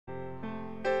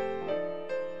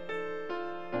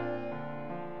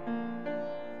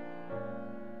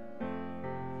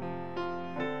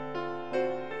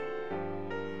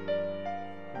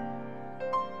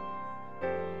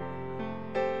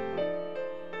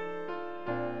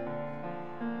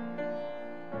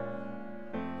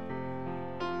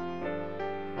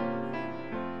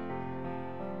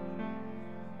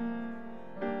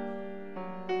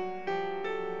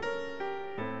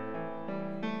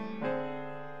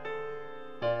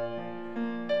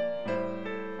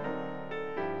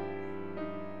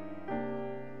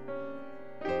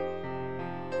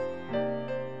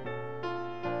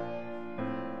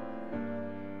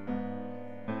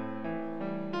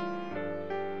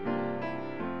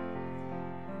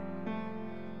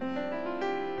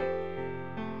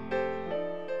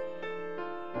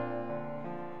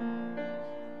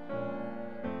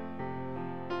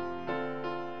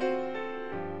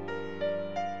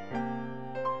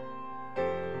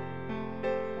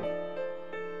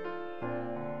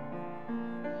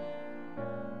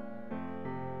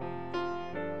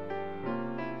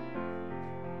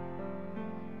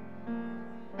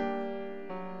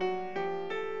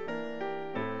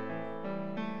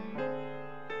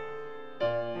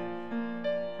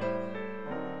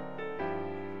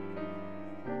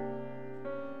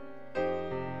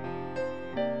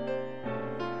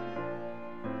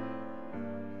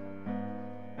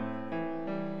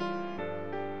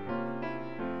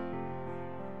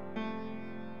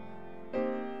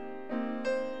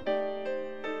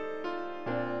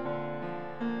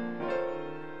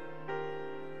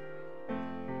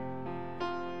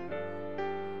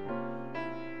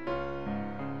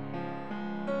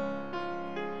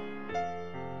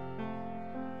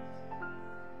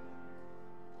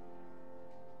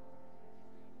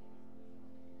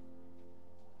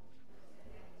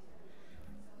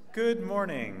Good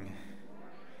morning.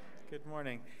 Good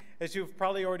morning. As you've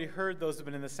probably already heard, those who've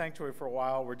been in the sanctuary for a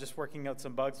while, we're just working out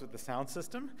some bugs with the sound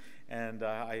system, and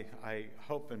I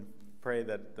hope and pray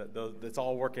that it's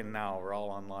all working now. We're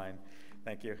all online.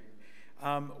 Thank you.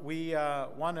 We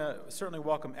want to certainly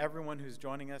welcome everyone who's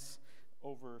joining us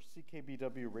over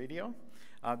CKBW Radio.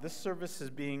 This service is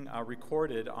being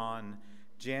recorded on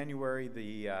January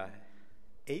the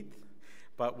 8th,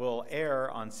 but will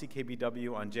air on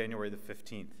CKBW on January the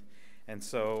 15th. And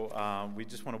so we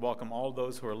just want to welcome all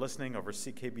those who are listening over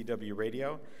CKBW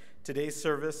Radio. Today's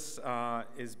service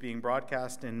is being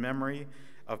broadcast in memory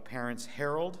of parents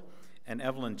Harold and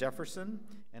Evelyn Jefferson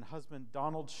and husband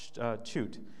Donald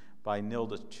Chute by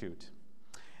Nilda Chute.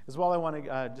 As well, I want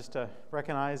to just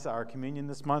recognize our communion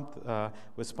this month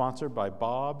was sponsored by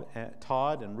Bob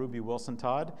Todd and Ruby Wilson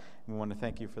Todd. We want to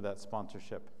thank you for that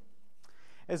sponsorship.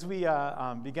 As we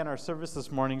begin our service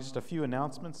this morning, just a few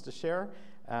announcements to share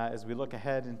as we look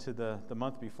ahead into the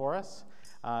month before us.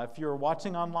 If you're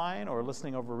watching online or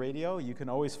listening over radio, you can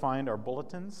always find our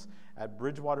bulletins at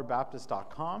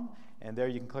bridgewaterbaptist.com, and there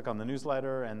you can click on the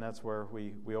newsletter, and that's where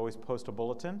we always post a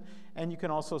bulletin. And you can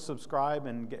also subscribe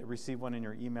and receive one in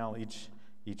your email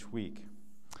each week.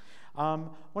 One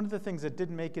of the things that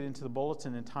didn't make it into the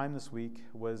bulletin in time this week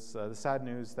was the sad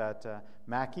news that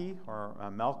Mackie, or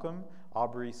Malcolm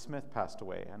Aubrey Smith, passed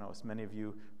away. I know many of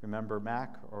you remember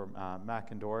Mac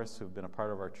and Doris, who have been a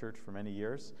part of our church for many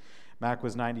years. Mac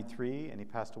was 93, and he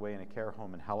passed away in a care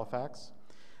home in Halifax.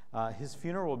 His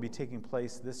funeral will be taking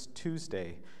place this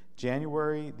Tuesday,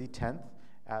 January the 10th,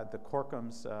 at the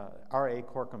R.A.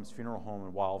 Corcom's Funeral Home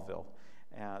in Wildville.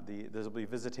 There will be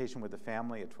visitation with the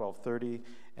family at 12:30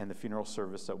 and the funeral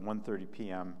service at 1:30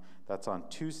 p.m. That's on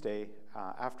Tuesday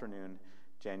afternoon,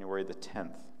 January the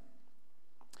 10th.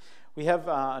 We have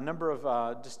a number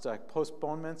of just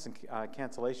postponements and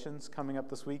cancellations coming up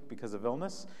this week because of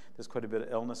illness. There's quite a bit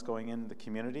of illness going in the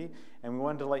community, and we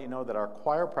wanted to let you know that our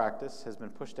choir practice has been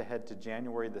pushed ahead to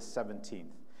January the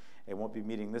 17th. It won't be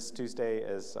meeting this Tuesday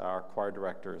as our choir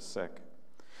director is sick.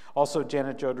 Also,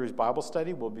 Janet Jodry's Bible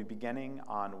study will be beginning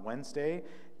on Wednesday,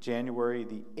 January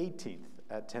the 18th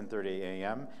at 10:30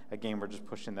 a.m. Again, we're just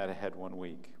pushing that ahead 1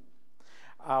 week.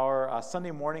 Our Sunday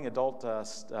morning adult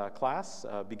class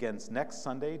begins next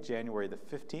Sunday, January the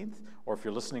 15th, or if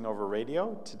you're listening over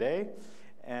radio, today.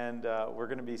 And we're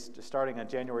going to be starting on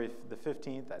January the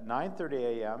 15th at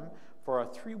 9:30 a.m. for a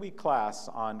 3-week class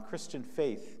on Christian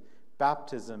faith,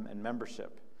 baptism, and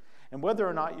membership. And whether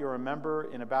or not you're a member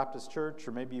in a Baptist church,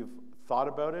 or maybe you've thought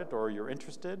about it, or you're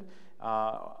interested,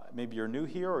 maybe you're new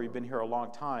here, or you've been here a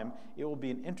long time, it will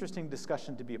be an interesting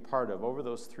discussion to be a part of over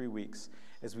those 3 weeks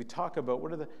as we talk about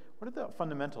what are the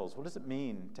fundamentals, what does it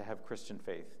mean to have Christian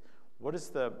faith, what is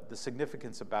the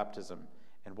significance of baptism,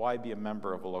 and why be a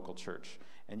member of a local church.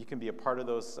 And you can be a part of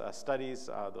those studies,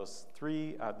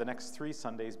 the next 3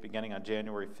 Sundays beginning on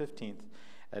January 15th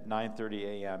at 9:30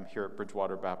 a.m. here at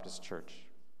Bridgewater Baptist Church.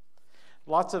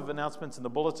 Lots of announcements in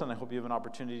the bulletin. I hope you have an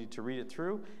opportunity to read it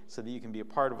through so that you can be a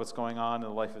part of what's going on in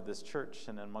the life of this church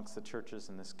and amongst the churches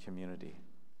in this community.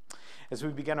 As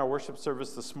we begin our worship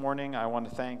service this morning, I want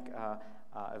to thank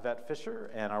Yvette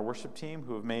Fisher and our worship team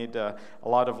who have made a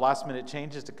lot of last-minute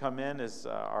changes to come in as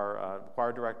our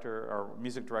choir director, our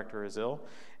music director is ill.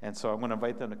 And so I'm going to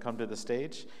invite them to come to the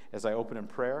stage as I open in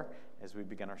prayer as we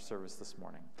begin our service this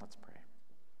morning. Let's pray.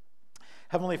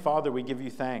 Heavenly Father, we give you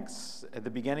thanks at the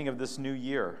beginning of this new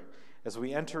year as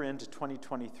we enter into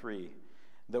 2023,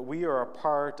 that we are a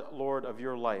part, Lord, of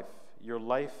your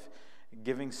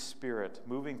life-giving spirit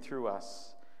moving through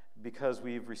us because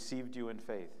we've received you in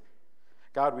faith.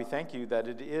 God, we thank you that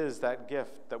it is that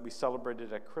gift that we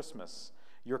celebrated at Christmas,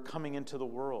 your coming into the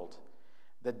world,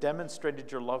 that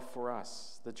demonstrated your love for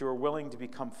us, that you are willing to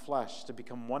become flesh, to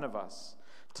become one of us,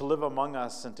 to live among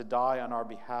us and to die on our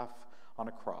behalf on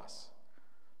a cross.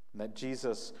 And that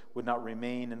Jesus would not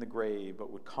remain in the grave, but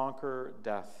would conquer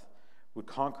death, would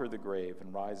conquer the grave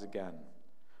and rise again.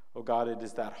 Oh God, it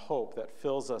is that hope that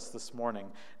fills us this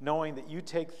morning, knowing that you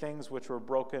take things which were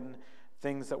broken,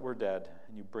 things that were dead,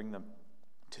 and you bring them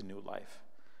to new life.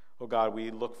 Oh God,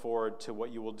 we look forward to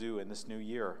what you will do in this new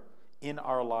year, in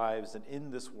our lives and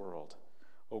in this world.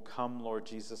 Oh, come, Lord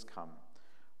Jesus, come.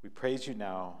 We praise you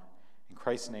now. In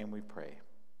Christ's name we pray.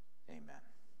 Amen.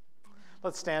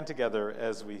 Let's stand together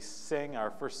as we sing our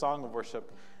first song of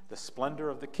worship, The Splendor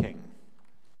of the King.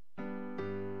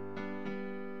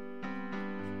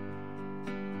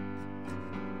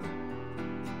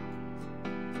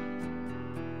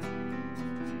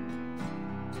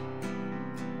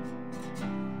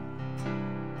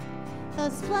 The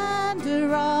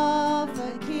splendor of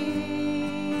a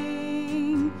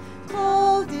king,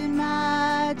 clothed in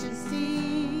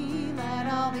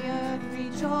all the earth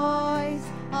rejoice,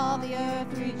 all the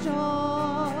earth rejoice.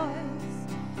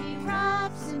 He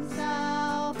wraps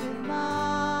himself in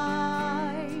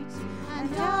light,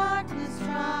 and darkness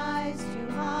tries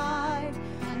to hide,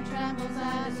 and trembles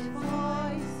at his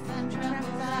voice, and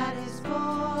trembles at his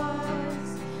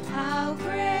voice. How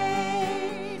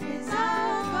great is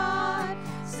our God!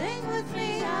 Sing with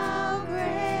me, how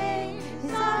great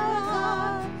is our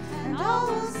God, and all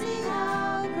will see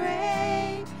how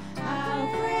great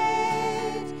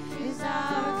is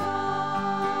our God.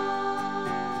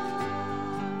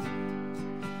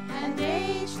 And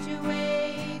age to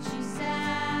age he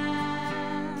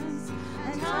stands,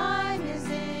 and time is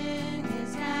in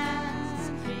his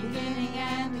hands, beginning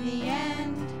and the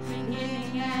end,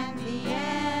 beginning and the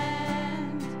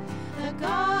end. The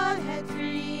Godhead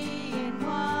three in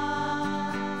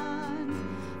one,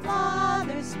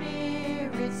 Father,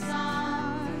 Spirit,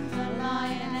 Son, the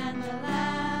Lion and the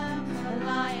Lamb, the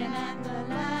Lion and the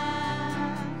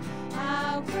Lamb.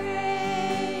 How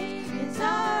great is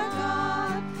our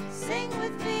God! Sing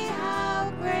with me,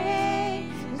 how great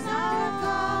is our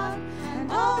God,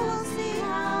 and all will see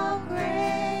how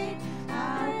great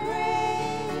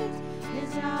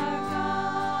is our God.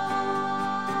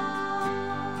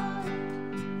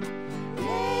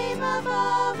 Name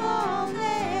above all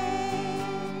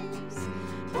names,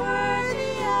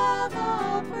 worthy of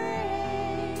all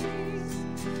praise.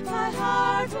 My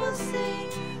heart will sing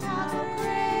how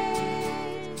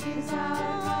great is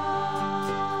our God.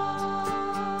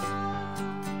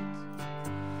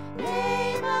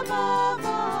 Name above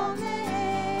all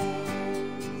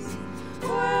names,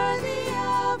 worthy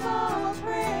of all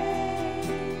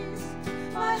praise.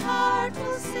 My heart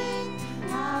will sing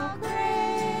how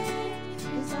great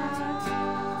is our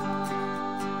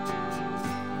God.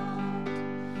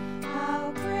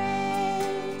 How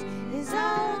great is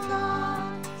our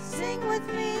God! Sing with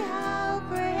me, how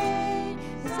great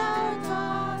is our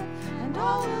God, and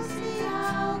all will see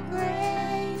how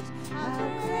great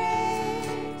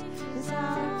is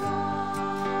our God.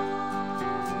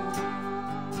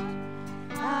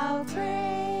 How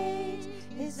great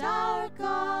is our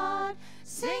God!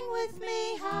 Sing with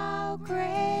me, how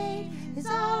great is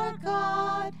our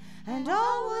God, and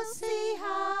all will see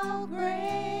how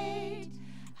great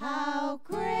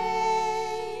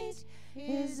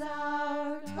is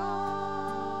our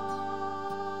God.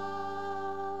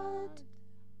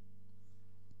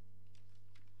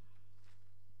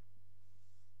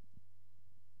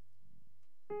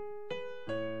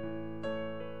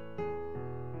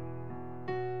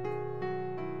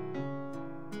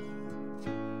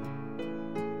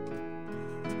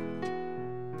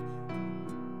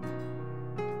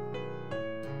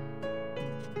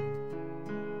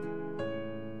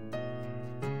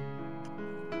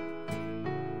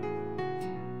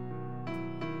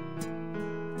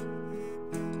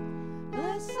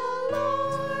 Bless the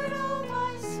Lord, oh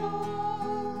my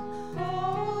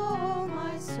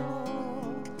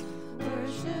soul,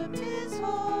 worship his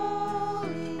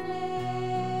holy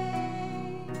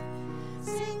name.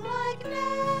 Sing like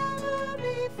never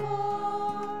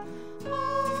before,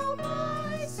 oh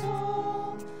my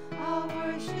soul, I'll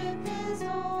worship his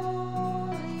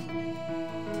holy name.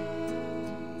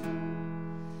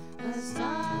 The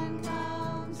sun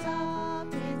comes up,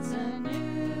 it's a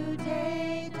new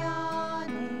day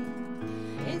dawning.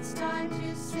 It's time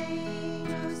to sing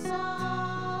a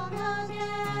song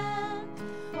again.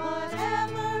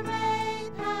 Whatever may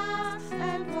pass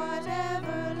and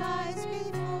whatever lies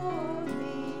before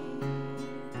me,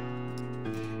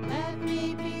 let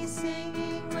me be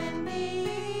singing when the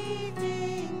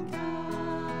evening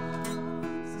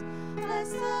comes.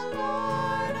 Bless the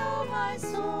Lord, oh my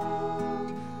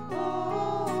soul,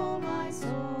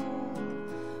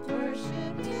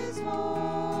 worship his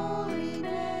holy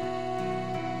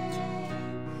name.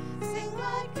 Sing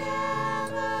like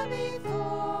never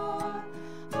before,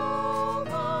 oh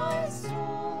my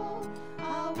soul,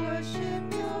 I'll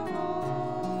worship your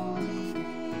holy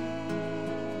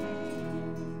name.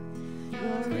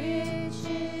 You're rich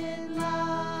in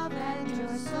love and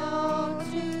you're slow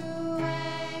to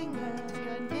anger.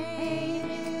 Your name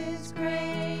is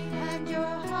great and your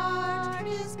heart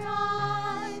is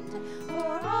kind.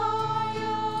 For all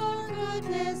your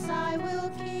goodness I will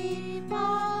keep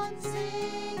on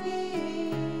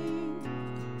singing.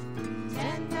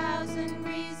 10,000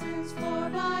 reasons for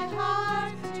my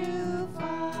heart to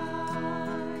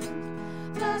find.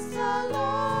 Bless the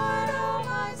Lord, oh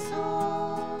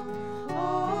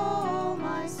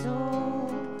my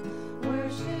soul,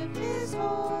 worship his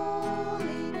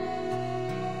holy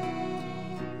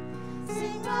name.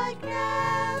 Sing like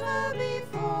never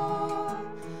before,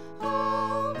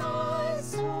 oh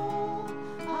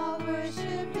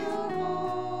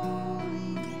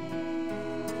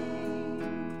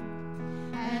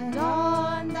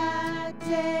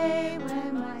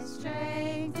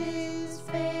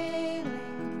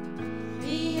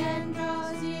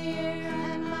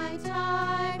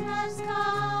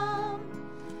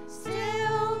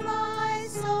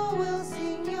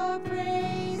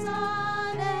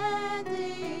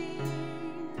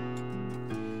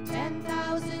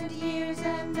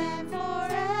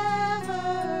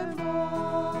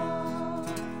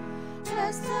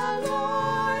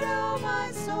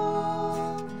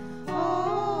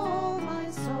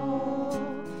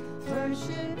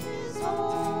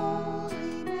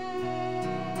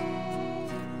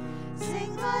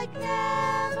like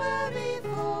never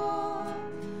before.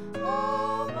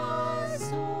 Oh, my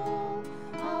soul,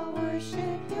 I'll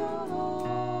worship your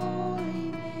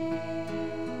holy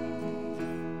name.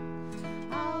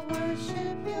 I'll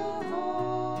worship your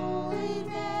holy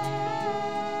name.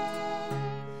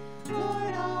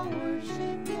 Lord, I'll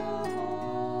worship your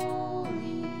holy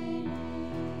name.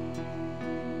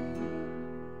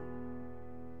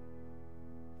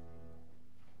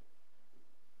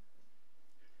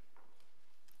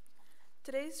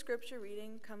 Today's scripture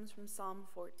reading comes from Psalm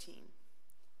 14.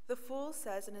 The fool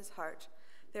says in his heart,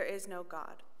 "There is no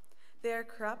God." They are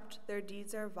corrupt, their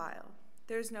deeds are vile.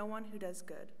 There is no one who does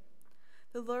good.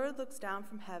 The Lord looks down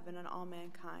from heaven on all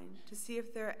mankind to see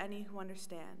if there are any who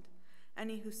understand,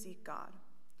 any who seek God.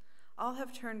 All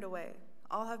have turned away,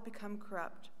 all have become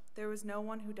corrupt. There was no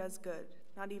one who does good,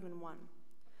 not even one.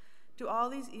 Do all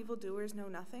these evildoers know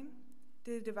nothing?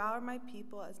 They devour my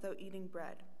people as though eating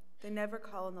bread. They never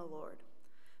call on the Lord.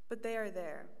 But they are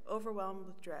there, overwhelmed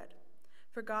with dread.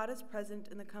 For God is present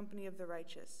in the company of the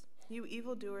righteous. You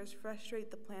evildoers frustrate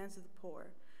the plans of the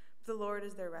poor, but the Lord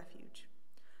is their refuge.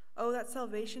 Oh, that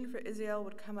salvation for Israel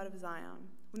would come out of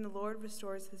Zion. When the Lord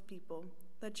restores his people,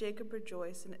 let Jacob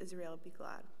rejoice and Israel be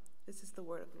glad. This is the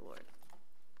word of the Lord.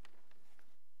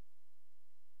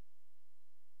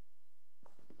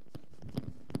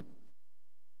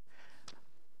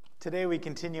 Today we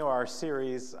continue our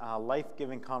series,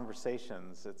 Life-Giving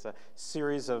Conversations. It's a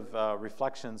series of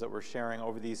reflections that we're sharing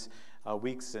over these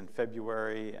weeks in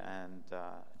February and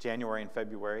January and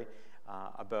February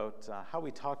about how we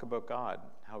talk about God,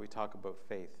 how we talk about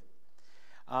faith.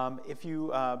 If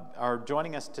you are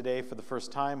joining us today for the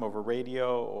first time over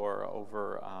radio or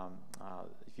over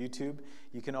YouTube,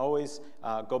 you can always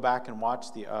go back and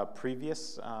watch the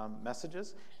previous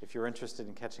messages if you're interested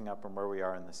in catching up on where we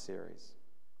are in this series.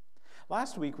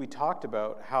 Last week we talked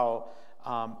about how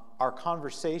our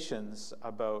conversations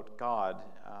about God,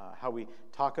 how we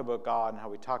talk about God and how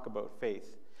we talk about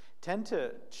faith, tend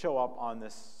to show up on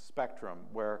this spectrum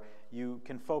where you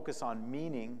can focus on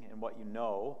meaning and what you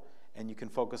know, and you can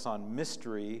focus on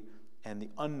mystery and the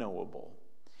unknowable.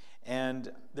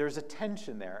 And there's a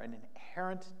tension there, an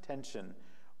inherent tension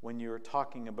when you're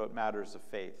talking about matters of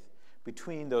faith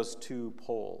between those two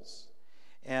poles.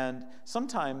 And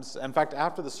sometimes, in fact,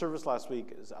 after the service last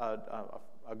week,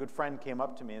 a good friend came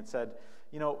up to me and said,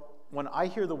 you know, when I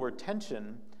hear the word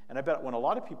tension, and I bet when a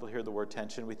lot of people hear the word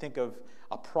tension, we think of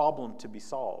a problem to be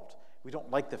solved. We don't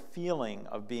like the feeling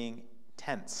of being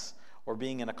tense or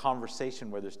being in a conversation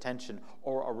where there's tension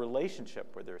or a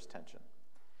relationship where there's tension.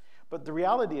 But the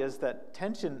reality is that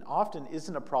tension often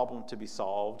isn't a problem to be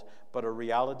solved, but a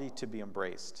reality to be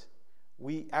embraced.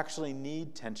 We actually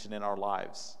need tension in our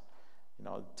lives. You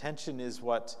know, tension is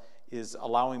what is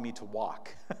allowing me to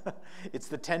walk. It's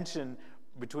the tension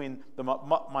between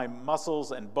my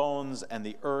muscles and bones and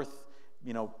the earth,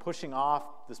 you know, pushing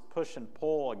off this push and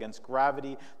pull against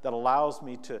gravity that allows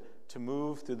me to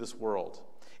move through this world.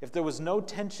 If there was no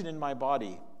tension in my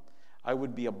body, I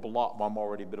would be a blob. Well, I'm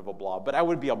already a bit of a blob, but I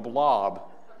would be a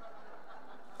blob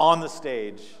on the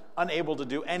stage, unable to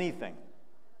do anything.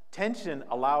 Tension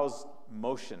allows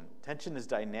motion. Tension is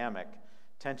dynamic.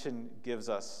 Tension gives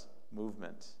us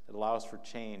movement. It allows for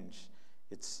change.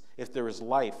 If there is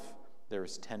life, there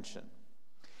is tension.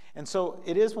 And so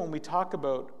it is when we talk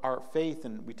about our faith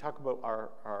and we talk about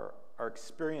our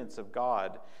experience of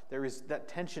God, there is that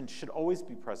tension should always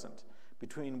be present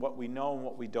between what we know and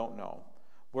what we don't know,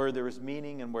 where there is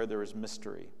meaning and where there is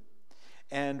mystery.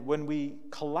 And when we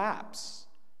collapse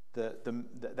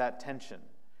that tension,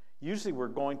 usually we're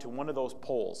going to one of those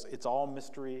poles. It's all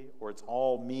mystery or it's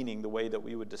all meaning, the way that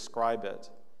we would describe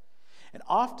it. And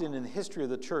often in the history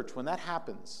of the church, when that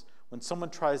happens, when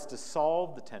someone tries to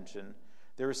solve the tension,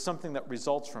 there is something that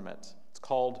results from it. It's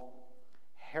called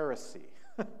heresy.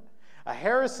 A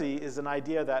heresy is an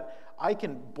idea that I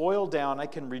can boil down, I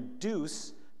can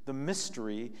reduce the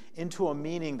mystery into a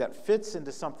meaning that fits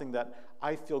into something that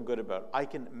I feel good about. I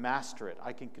can master it.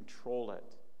 I can control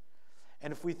it.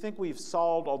 And if we think we've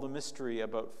solved all the mystery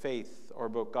about faith or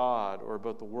about God or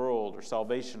about the world or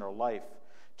salvation or life,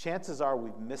 chances are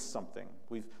we've missed something.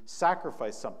 We've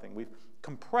sacrificed something. We've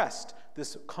compressed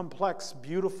this complex,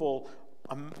 beautiful,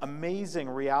 amazing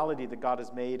reality that God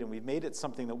has made, and we've made it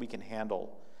something that we can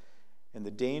handle. And the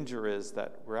danger is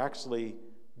that we're actually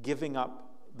giving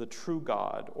up the true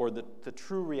God or the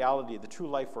true reality, the true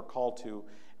life we're called to,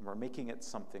 and we're making it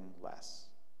something less.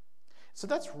 So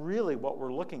that's really what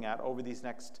we're looking at over these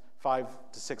next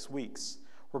 5 to 6 weeks.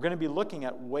 We're going to be looking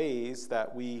at ways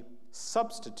that we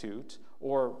substitute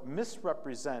or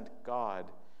misrepresent God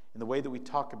in the way that we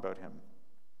talk about him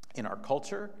in our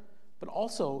culture, but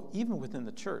also even within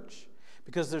the church,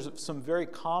 because there's some very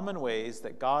common ways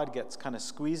that God gets kind of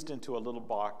squeezed into a little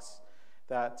box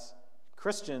that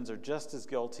Christians are just as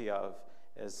guilty of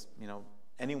as,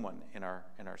 anyone in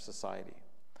our society.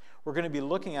 We're going to be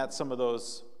looking at some of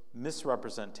those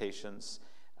misrepresentations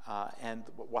and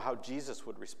how Jesus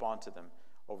would respond to them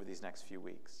over these next few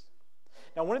weeks.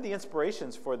 Now, one of the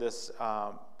inspirations for this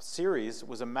series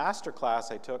was a master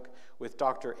class I took with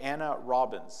Dr. Anna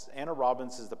Robbins. Anna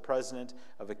Robbins is the president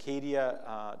of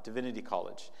Acadia Divinity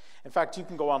College. In fact, you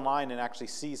can go online and actually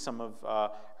see some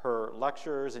of her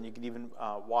lectures, and you can even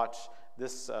watch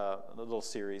this little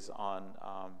series on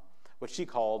what she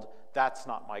called That's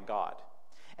Not My God.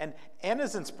 And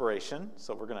Anna's inspiration,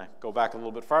 so we're going to go back a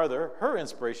little bit farther, her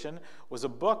inspiration was a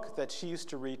book that she used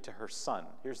to read to her son.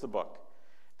 Here's the book.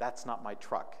 That's Not My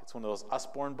Truck. It's one of those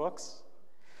Usborne books.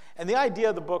 And the idea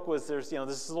of the book was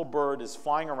this little bird is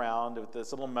flying around with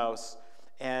this little mouse,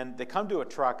 and they come to a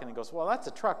truck, and he goes, well, that's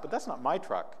a truck, but that's not my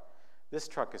truck. This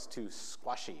truck is too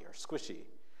squashy or squishy,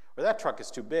 or that truck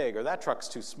is too big, or that truck's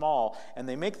too small, and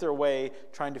they make their way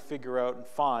trying to figure out and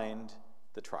find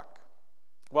the truck.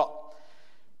 Well,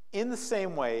 in the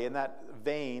same way, in that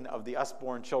vein of the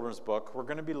Usborne children's book, we're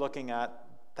going to be looking at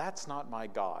That's Not My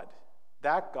God.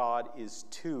 That God is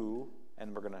too,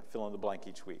 and we're going to fill in the blank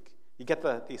each week. You get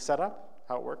the setup,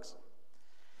 how it works?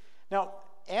 Now,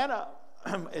 Anna,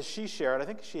 as she shared, I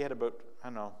think she had about,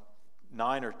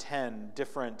 9 or 10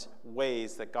 different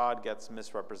ways that God gets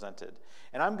misrepresented.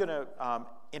 And I'm going to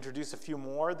introduce a few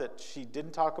more that she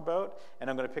didn't talk about, and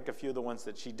I'm going to pick a few of the ones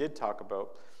that she did talk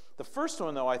about. The first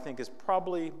one, though, I think is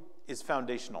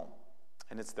foundational,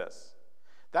 and it's this.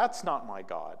 That's not my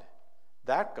God.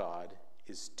 That God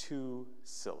is too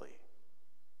silly.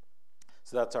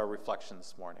 So that's our reflection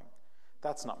this morning.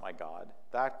 That's not my God.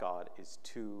 That God is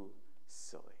too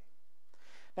silly.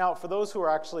 Now, for those who are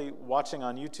actually watching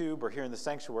on YouTube or here in the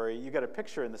sanctuary, you got a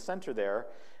picture in the center there.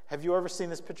 Have you ever seen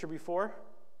this picture before?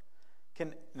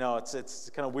 No, it's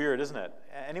kind of weird, isn't it?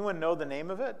 Anyone know the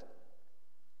name of it?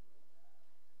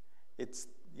 It's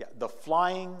the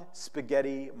flying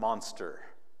spaghetti monster.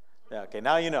 Yeah, okay,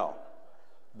 now you know.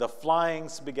 The flying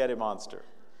spaghetti monster.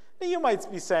 Now you might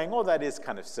be saying, oh, that is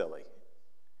kind of silly.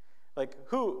 Like,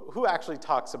 who actually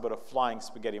talks about a flying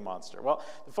spaghetti monster? Well,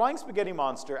 the flying spaghetti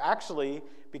monster actually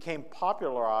became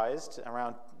popularized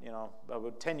around,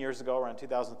 about 10 years ago, around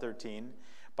 2013,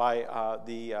 by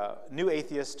the new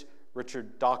atheist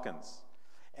Richard Dawkins.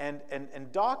 And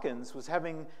Dawkins was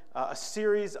having a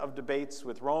series of debates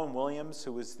with Rowan Williams,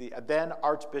 who was the then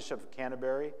Archbishop of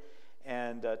Canterbury,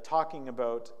 and talking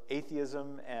about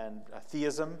atheism and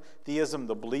theism. Theism,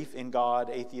 the belief in God.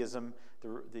 Atheism,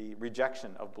 the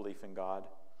rejection of belief in God.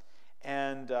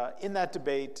 And in that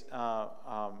debate,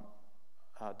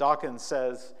 Dawkins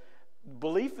says,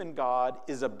 belief in God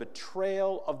is a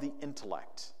betrayal of the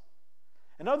intellect.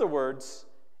 In other words,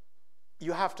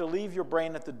 you have to leave your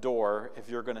brain at the door if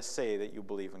you're going to say that you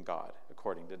believe in God,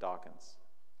 according to Dawkins.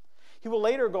 He will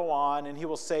later go on and he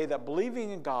will say that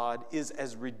believing in God is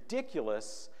as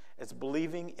ridiculous as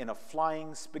believing in a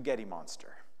flying spaghetti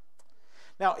monster.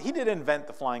 Now, he didn't invent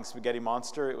the flying spaghetti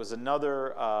monster. It was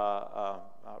another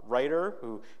writer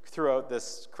who threw out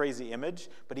this crazy image,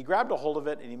 but he grabbed a hold of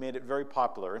it and he made it very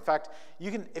popular. In fact,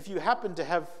 if you happen to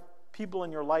have people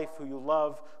in your life who you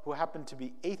love who happen to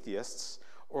be atheists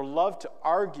or love to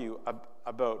argue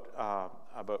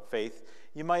about faith,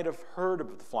 you might have heard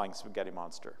of the flying spaghetti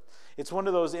monster. It's one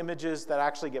of those images that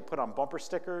actually get put on bumper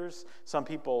stickers. Some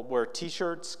people wear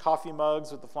T-shirts, coffee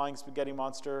mugs with the flying spaghetti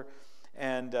monster,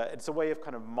 and it's a way of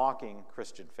kind of mocking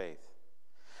Christian faith.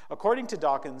 According to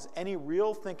Dawkins, any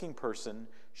real thinking person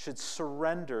should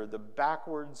surrender the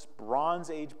backwards Bronze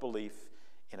Age belief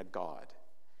in a God.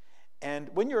 And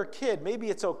when you're a kid, maybe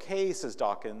it's okay, says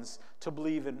Dawkins, to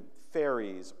believe in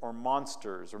fairies or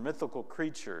monsters or mythical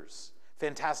creatures,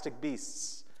 fantastic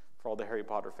beasts, for all the Harry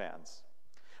Potter fans.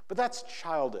 But that's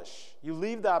childish. You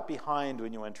leave that behind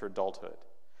when you enter adulthood.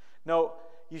 No,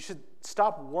 you should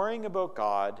stop worrying about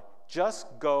God. Just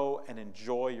go and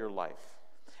enjoy your life.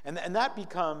 And that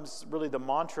becomes really the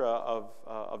mantra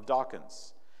of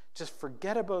Dawkins. Just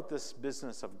forget about this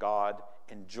business of God.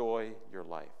 Enjoy your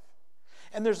life.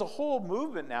 And there's a whole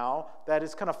movement now that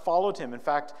has kind of followed him. In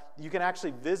fact, you can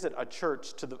actually visit a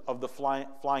church of the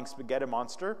flying spaghetti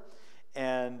monster.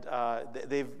 And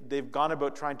they've gone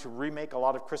about trying to remake a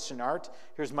lot of Christian art.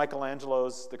 Here's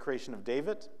Michelangelo's The Creation of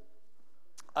David.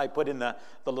 I put in the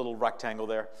little rectangle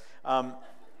there.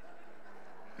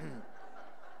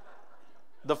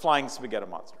 The flying spaghetti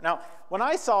monster. Now, when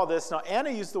I saw this, Anna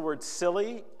used the word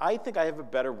silly. I think I have a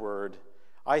better word.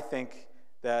 I think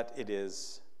that it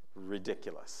is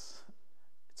ridiculous.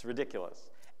 It's ridiculous.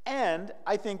 And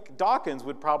I think Dawkins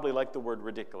would probably like the word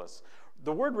ridiculous.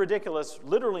 The word ridiculous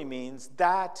literally means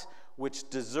that which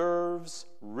deserves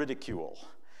ridicule,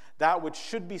 that which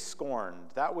should be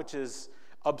scorned, that which is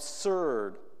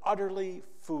absurd, utterly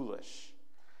foolish.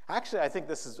 Actually, I think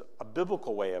this is a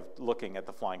biblical way of looking at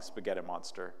the flying spaghetti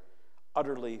monster.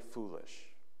 Utterly foolish.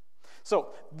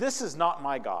 So this is not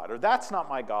my God, or that's not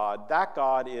my God. That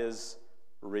God is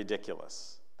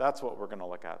ridiculous. That's what we're going to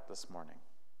look at this morning.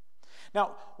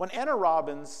 Now, when Anna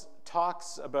Robbins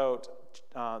talks about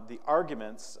the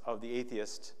arguments of the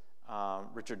atheist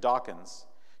Richard Dawkins,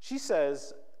 she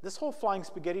says this whole flying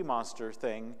spaghetti monster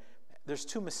thing, there's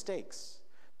two mistakes.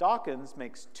 Dawkins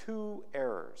makes two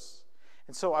errors.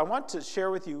 And so I want to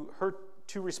share with you her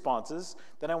two responses,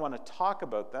 then I want to talk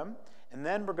about them, and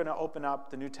then we're going to open up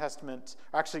the New Testament.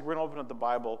 Actually, we're going to open up the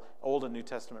Bible, Old and New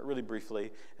Testament, really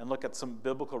briefly, and look at some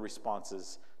biblical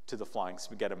responses to the flying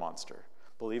spaghetti monster.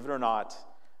 Believe it or not,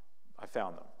 I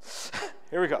found them.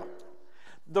 Here we go.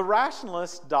 The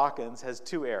rationalist Dawkins has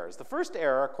two errors. The first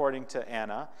error, according to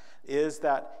Anna, is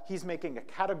that he's making a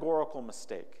categorical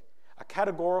mistake, a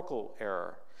categorical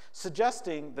error,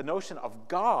 suggesting the notion of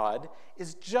God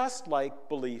is just like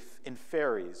belief in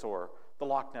fairies or the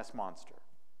Loch Ness Monster.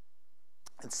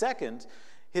 And second,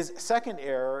 his second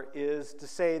error is to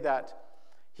say that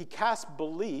he casts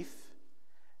belief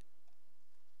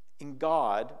in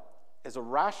God as a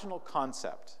rational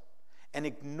concept and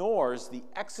ignores the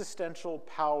existential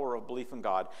power of belief in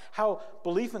God, how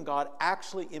belief in God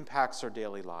actually impacts our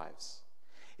daily lives.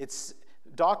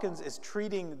 Dawkins is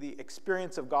treating the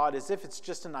experience of God as if it's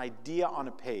just an idea on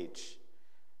a page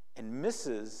and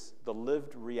misses the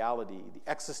lived reality, the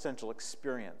existential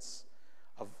experience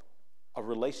of a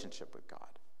relationship with God.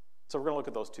 So we're going to look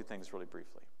at those two things really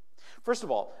briefly. First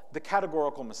of all, the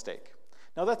categorical mistake.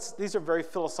 Now these are very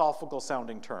philosophical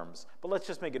sounding terms, but let's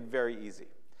just make it very easy.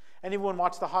 Anyone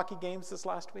watch the hockey games this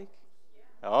last week?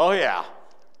 Yeah. Oh yeah.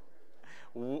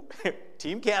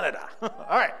 Team Canada.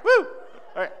 All right. Woo!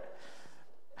 All right.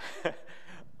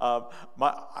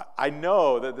 I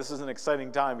know that this is an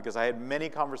exciting time because I had many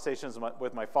conversations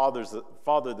with my father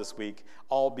this week,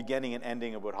 all beginning and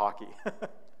ending about hockey.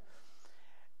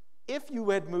 If you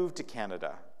had moved to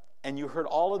Canada and you heard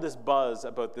all of this buzz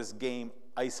about this game,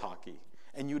 ice hockey,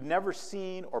 and you'd never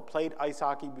seen or played ice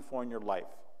hockey before in your life,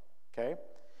 okay?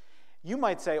 You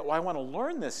might say, I want to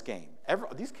learn this game.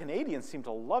 These Canadians seem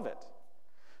to love it.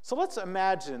 So let's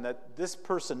imagine that this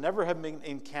person never had been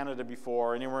in Canada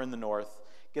before, anywhere in the north,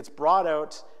 gets brought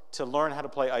out to learn how to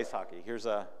play ice hockey. Here's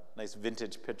a nice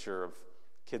vintage picture of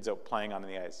kids out playing on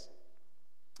the ice.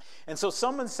 And so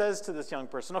someone says to this young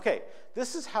person, okay,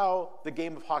 this is how the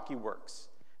game of hockey works.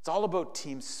 It's all about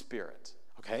team spirit,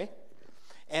 okay?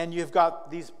 And you've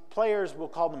got these players, we'll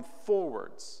call them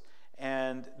forwards,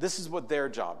 and this is what their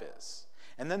job is.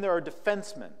 And then there are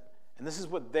defensemen, and this is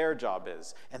what their job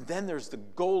is. And then there's the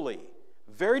goalie.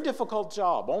 Very difficult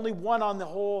job, only one on the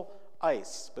whole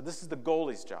ice, but this is the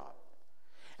goalie's job.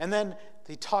 And then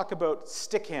they talk about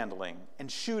stick handling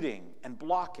and shooting and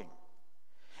blocking.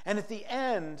 And at the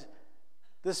end,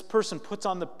 this person puts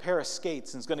on the pair of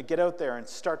skates and is going to get out there and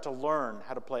start to learn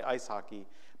how to play ice hockey.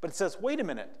 But it says, wait a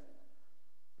minute.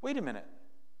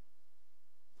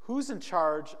 Who's in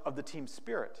charge of the team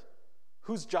spirit?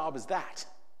 Whose job is that?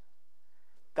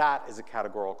 That is a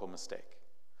categorical mistake.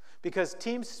 Because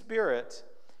team spirit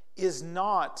is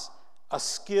not a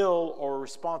skill or a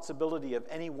responsibility of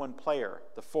any one player,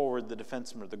 the forward, the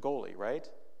defenseman, or the goalie, right?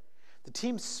 The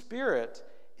team spirit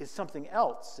is something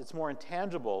else. It's more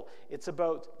intangible. It's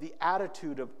about the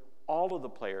attitude of all of the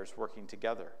players working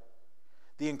together.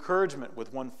 The encouragement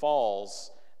with one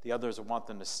falls, the others want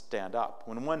them to stand up.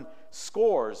 When one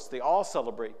scores, they all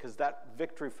celebrate because that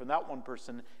victory from that one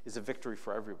person is a victory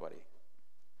for everybody.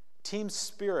 Team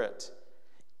spirit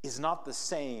is not the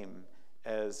same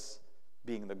as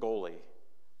being the goalie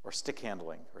or stick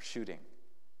handling or shooting.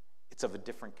 It's of a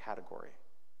different category.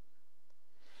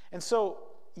 And so,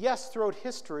 yes, throughout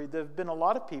history, there have been a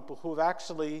lot of people who have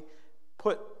actually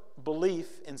put belief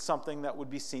in something that would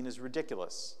be seen as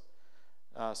ridiculous.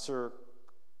 Sir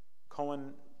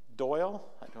Conan Doyle,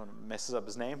 I don't want to mess up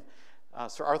his name,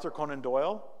 Sir Arthur Conan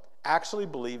Doyle actually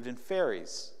believed in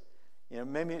fairies. You know,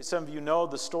 maybe some of you know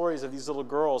the stories of these little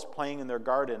girls playing in their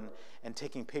garden and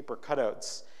taking paper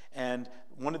cutouts. And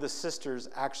one of the sisters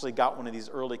actually got one of these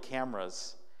early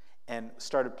cameras and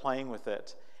started playing with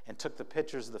it and took the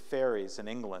pictures of the fairies in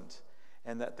England.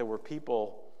 And that there were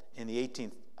people in the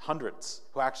 1800s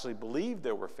who actually believed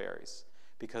there were fairies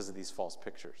because of these false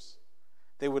pictures.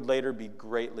 They would later be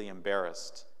greatly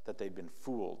embarrassed that they'd been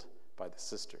fooled by the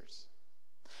sisters.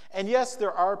 And yes,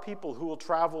 there are people who will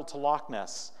travel to Loch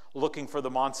Ness looking for the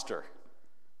monster.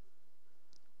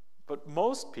 But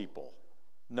most people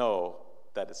know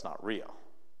that it's not real.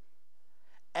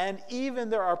 And even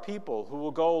there are people who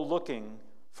will go looking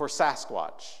for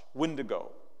Sasquatch,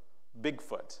 Wendigo,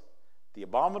 Bigfoot, the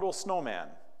abominable snowman,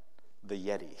 the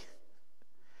Yeti.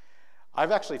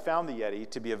 I've actually found the Yeti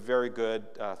to be a very good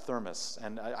thermos,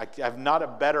 and I have not a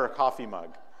better coffee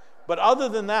mug. But other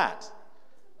than that,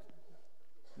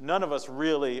 none of us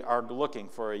really are looking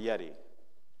for a Yeti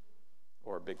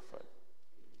or a Bigfoot.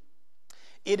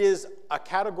 It is a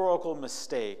categorical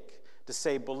mistake to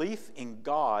say belief in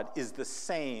God is the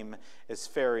same as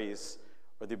fairies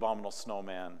or the abominable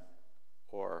snowman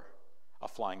or a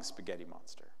flying spaghetti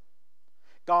monster.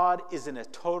 God is in a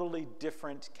totally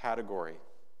different category.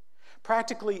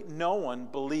 Practically no one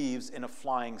believes in a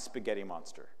flying spaghetti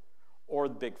monster or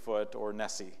Bigfoot or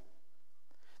Nessie.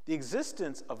 The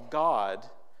existence of God,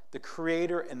 the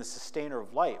creator and the sustainer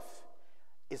of life,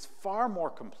 is far more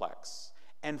complex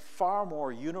and far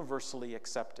more universally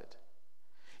accepted.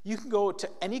 You can go to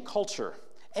any culture,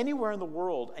 anywhere in the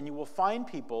world, and you will find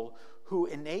people who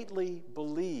innately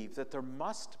believe that there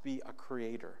must be a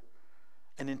creator,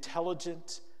 an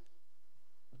intelligent,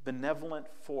 benevolent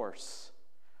force,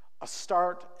 a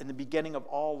start in the beginning of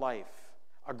all life,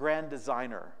 a grand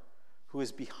designer who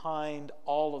is behind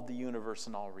all of the universe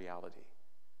and all reality.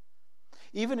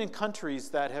 Even in countries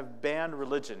that have banned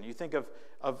religion, you think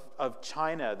of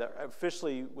China that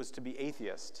officially was to be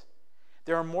atheist.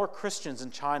 There are more Christians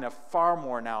in China, far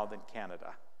more now than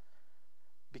Canada,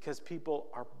 because people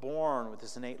are born with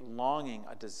this innate longing,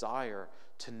 a desire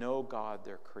to know God,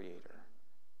 their creator.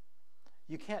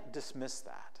 You can't dismiss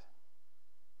that.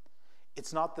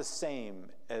 It's not the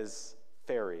same as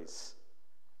fairies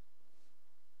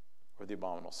or the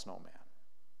abominable snowman.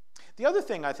 The other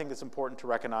thing I think that's important to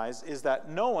recognize is that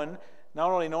no one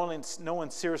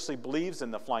seriously believes in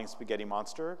the flying spaghetti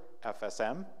monster,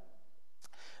 FSM.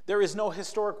 There is no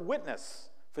historic witness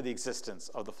for the existence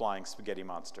of the flying spaghetti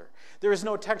monster. There is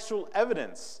no textual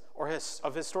evidence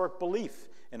of historic belief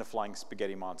in a flying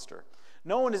spaghetti monster.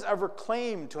 No one has ever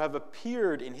claimed to have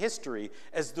appeared in history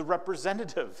as the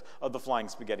representative of the flying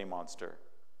spaghetti monster.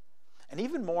 And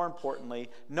even more importantly,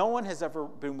 no one has ever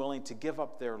been willing to give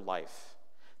up their life,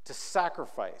 to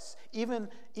sacrifice, even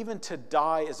to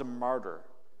die as a martyr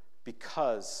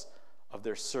because of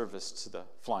their service to the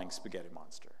flying spaghetti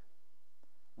monster.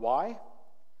 Why?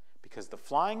 Because the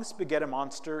flying spaghetti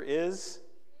monster is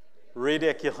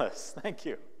ridiculous. Thank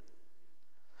you.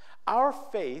 Our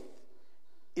faith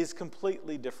is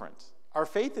completely different. Our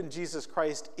faith in Jesus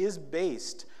Christ is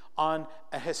based on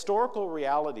a historical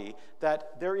reality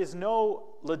that there is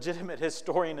no legitimate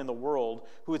historian in the world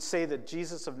who would say that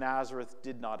Jesus of Nazareth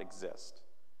did not exist.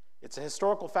 It's a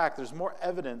historical fact. There's more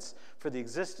evidence for the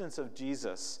existence of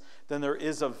Jesus than there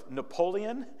is of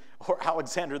Napoleon or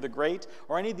Alexander the Great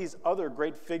or any of these other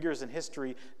great figures in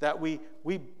history that we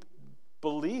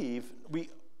believe,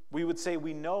 we would say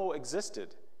we know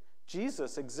existed.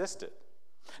 Jesus existed.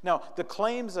 Now, the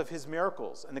claims of his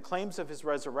miracles and the claims of his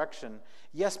resurrection,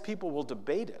 yes, people will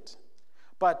debate it.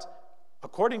 But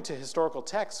according to historical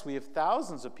texts, we have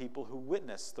thousands of people who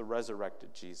witnessed the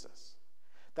resurrected Jesus.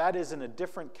 That is in a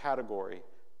different category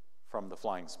from the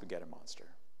flying spaghetti monster.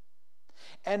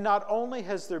 And not only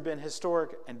has there been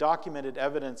historic and documented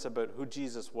evidence about who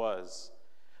Jesus was,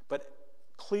 but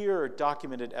clear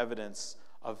documented evidence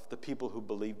of the people who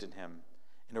believed in him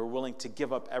and are willing to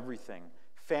give up everything,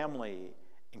 family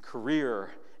and career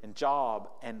and job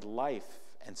and life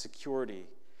and security,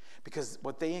 because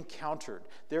what they encountered,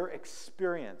 their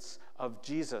experience of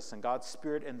Jesus and God's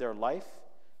Spirit in their life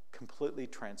completely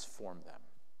transformed them.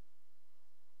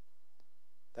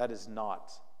 That is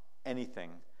not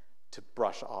anything to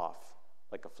brush off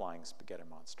like a flying spaghetti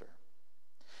monster.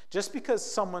 Just because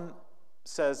someone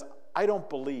says, I don't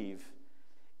believe,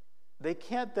 they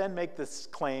can't then make this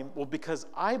claim, well, because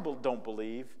I don't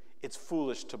believe, it's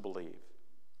foolish to believe.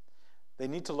 They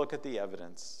need to look at the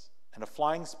evidence, and a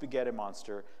flying spaghetti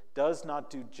monster does not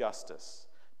do justice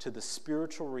to the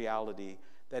spiritual reality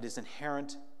that is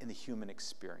inherent in the human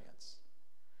experience.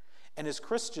 And as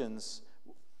Christians,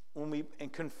 when we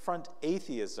confront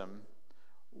atheism,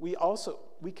 we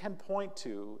can point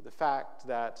to the fact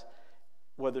that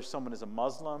whether someone is a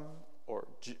Muslim or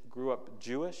grew up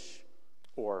Jewish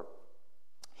or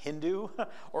Hindu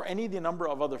or any of the number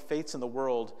of other faiths in the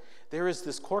world, there is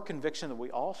this core conviction that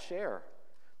we all share,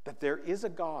 that there is a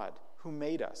God who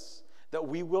made us, that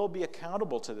we will be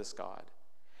accountable to this God,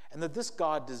 and that this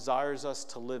God desires us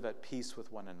to live at peace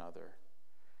with one another.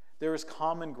 There is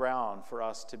common ground for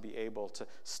us to be able to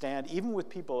stand, even with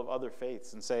people of other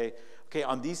faiths, and say, okay,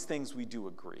 on these things we do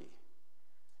agree.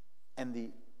 And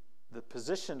the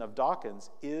position of Dawkins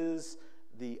is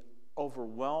the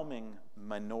overwhelming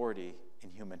minority in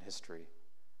human history.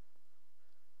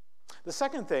 The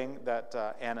second thing that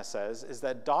Anna says is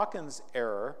that Dawkins'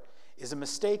 error is a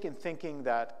mistake in thinking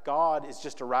that God is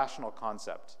just a rational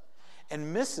concept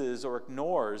and misses or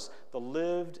ignores the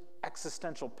lived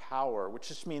existential power, which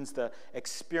just means the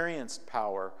experienced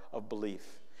power of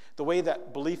belief, the way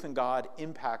that belief in God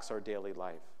impacts our daily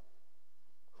life.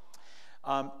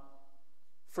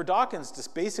 For Dawkins to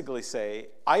basically say,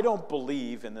 I don't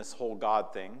believe in this whole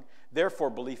God thing, therefore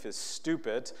belief is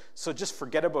stupid, so just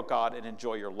forget about God and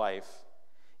enjoy your life,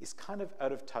 is kind of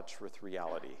out of touch with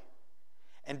reality.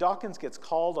 And Dawkins gets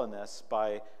called on this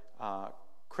by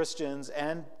Christians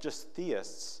and just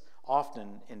theists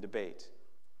often in debate.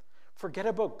 Forget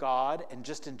about God and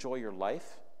just enjoy your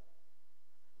life?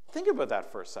 Think about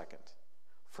that for a second.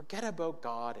 Forget about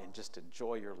God and just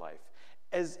enjoy your life.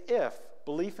 As if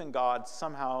belief in God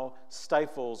somehow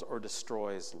stifles or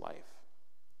destroys life.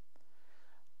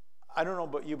 I don't know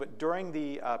about you, but during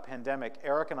the pandemic,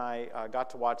 Eric and I got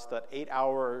to watch that 8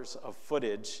 hours of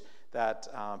footage that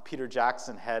Peter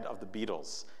Jackson had of the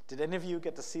Beatles. Did any of you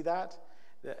get to see that?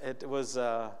 It was,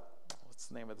 what's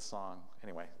the name of the song?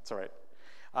 Anyway, it's all right.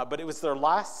 But it was their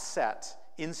last set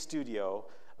in studio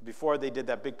before they did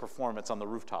that big performance on the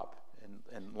rooftop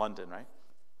in London, right?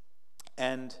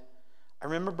 And I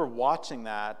remember watching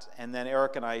that, and then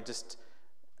Eric and I just,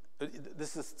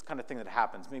 this is the kind of thing that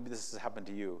happens. Maybe this has happened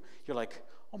to you. You're like,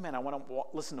 oh man, I want to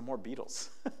listen to more Beatles.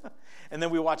 And then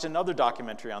we watch another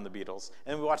documentary on the Beatles,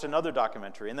 and then we watch another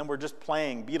documentary, and then we're just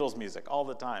playing Beatles music all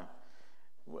the time.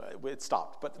 It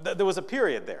stopped, but there was a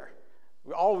period there.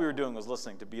 All we were doing was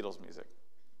listening to Beatles music.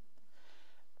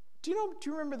 Do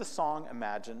you remember the song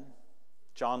Imagine?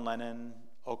 John Lennon,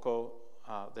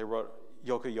 they wrote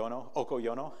Yoko Ono.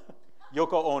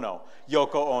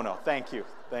 Yoko Ono. Thank you.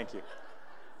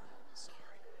 Sorry.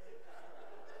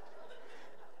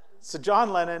 So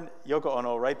John Lennon, Yoko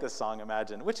Ono write this song,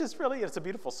 Imagine, which is really, it's a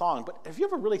beautiful song, but have you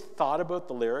ever really thought about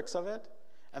the lyrics of it?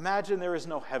 Imagine there is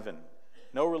no heaven,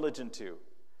 no religion too.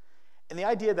 And the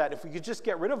idea that if we could just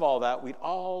get rid of all that, we'd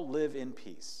all live in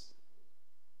peace.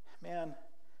 Man,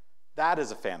 that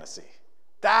is a fantasy.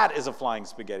 That is a flying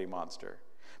spaghetti monster.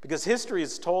 Because history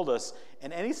has told us,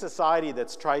 in any society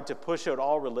that's tried to push out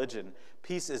all religion,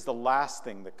 peace is the last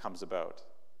thing that comes about.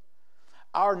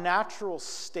 Our natural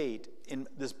state in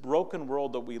this broken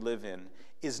world that we live in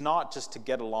is not just to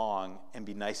get along and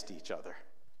be nice to each other.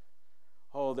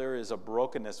 Oh, there is a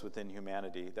brokenness within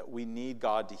humanity that we need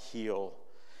God to heal.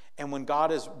 And when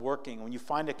God is working, when you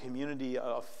find a community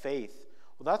of faith,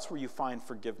 well, that's where you find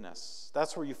forgiveness.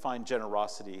 That's where you find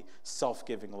generosity,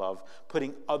 self-giving love,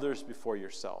 putting others before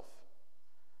yourself.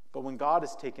 But when God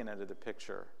is taken out of the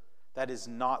picture, that is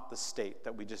not the state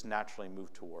that we just naturally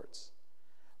move towards.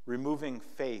 Removing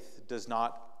faith does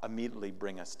not immediately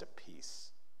bring us to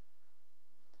peace.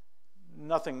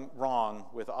 Nothing wrong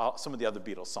with some of the other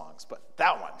Beatles songs, but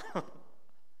that one,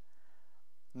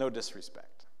 no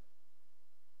disrespect.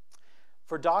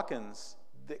 For Dawkins,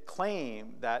 the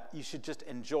claim that you should just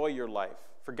enjoy your life,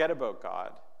 forget about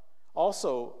God,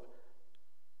 also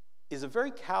is a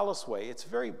very callous way, it's a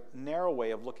very narrow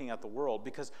way of looking at the world,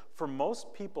 because for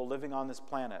most people living on this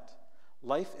planet,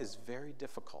 life is very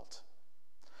difficult.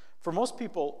 For most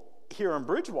people here in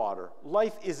Bridgewater,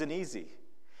 life isn't easy.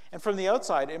 And from the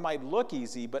outside, it might look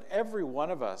easy, but every one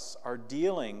of us are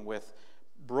dealing with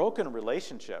broken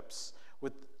relationships,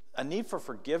 with a need for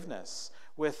forgiveness,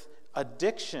 with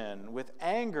addiction, with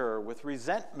anger, with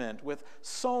resentment, with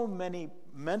so many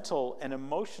mental and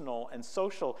emotional and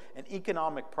social and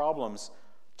economic problems.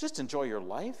 Just enjoy your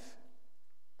life.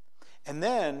 And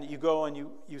then you go and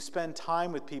you spend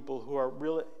time with people who are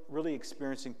really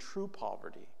experiencing true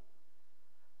poverty.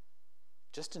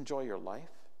 Just enjoy your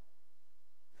life.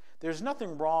 There's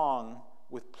nothing wrong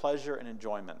with pleasure and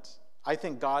enjoyment. I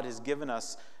think God has given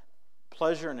us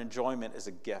pleasure and enjoyment as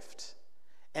a gift.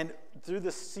 And through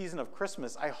this season of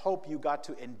Christmas, I hope you got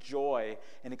to enjoy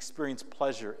and experience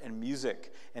pleasure in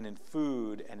music and in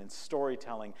food and in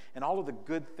storytelling and all of the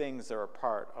good things that are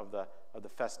part of the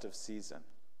festive season.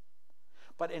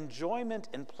 But enjoyment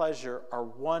and pleasure are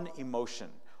one emotion,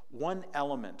 one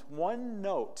element, one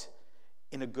note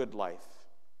in a good life.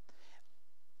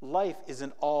 Life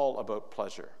isn't all about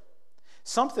pleasure.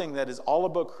 Something that is all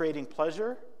about creating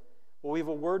pleasure, well, we have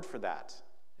a word for that.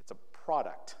 It's a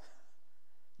product.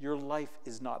 Your life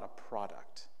is not a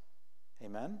product.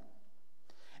 Amen?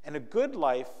 And a good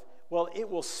life well, it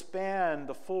will span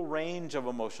the full range of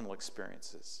emotional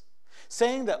experiences.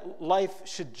 Saying that life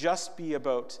should just be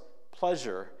about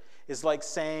pleasure is like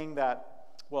saying that,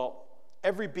 well,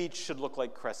 every beach should look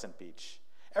like Crescent Beach.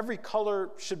 Every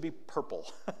color should be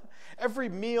purple. Every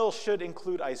meal should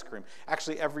include ice cream.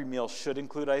 Actually, every meal should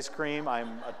include ice cream. I'm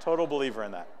a total believer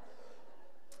in that.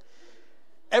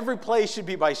 Every play should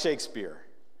be by Shakespeare.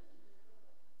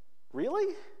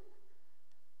 Really?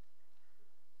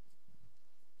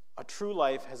 A true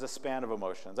life has a span of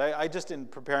emotions. I just, in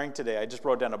preparing today, I just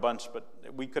wrote down a bunch, but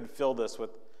we could fill this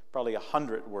with probably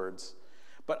 100 words.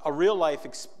 But a real life,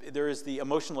 there is the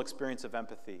emotional experience of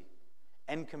empathy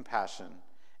and compassion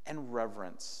and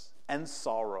reverence and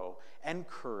sorrow and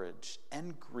courage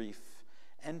and grief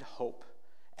and hope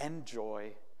and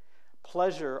joy.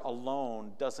 Pleasure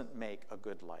alone doesn't make a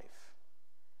good life.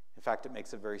 In fact, it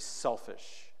makes a very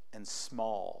selfish and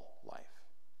small life.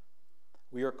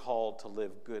 We are called to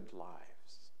live good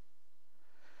lives.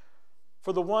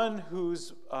 For the one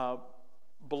whose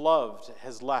beloved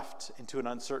has left into an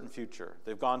uncertain future,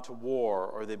 they've gone to war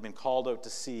or they've been called out to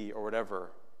sea or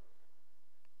whatever,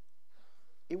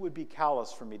 it would be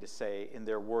callous for me to say in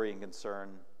their worry and concern,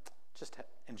 just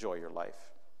enjoy your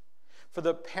life. For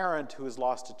the parent who has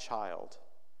lost a child,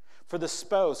 for the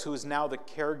spouse who is now the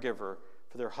caregiver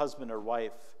for their husband or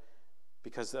wife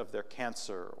because of their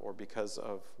cancer or because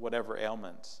of whatever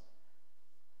ailment,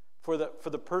 for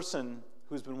the person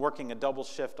who's been working a double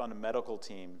shift on a medical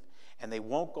team and they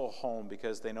won't go home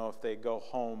because they know if they go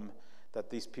home that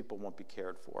these people won't be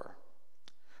cared for,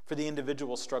 for the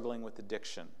individual struggling with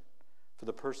addiction, for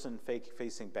the person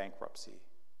facing bankruptcy.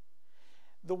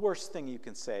 The worst thing you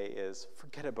can say is,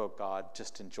 forget about God,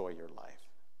 just enjoy your life.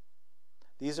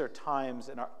 These are times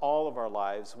in all of our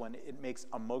lives when it makes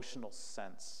emotional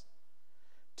sense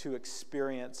to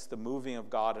experience the moving of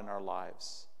God in our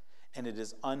lives. And it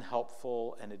is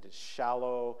unhelpful, and it is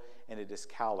shallow, and it is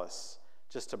callous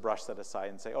just to brush that aside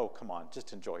and say, oh, come on,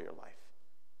 just enjoy your life.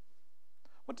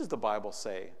 What does the Bible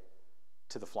say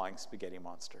to the flying spaghetti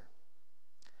monster?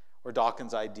 Or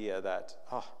Dawkins' idea that,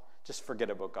 just forget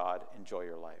about God, enjoy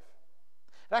your life.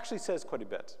 It actually says quite a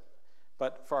bit.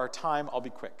 But for our time, I'll be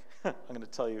quick. I'm going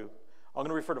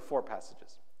to refer to 4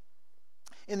 passages.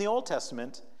 In the Old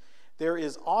Testament, there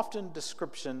is often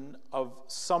description of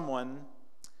someone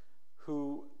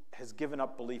who has given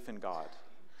up belief in God.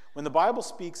 When the Bible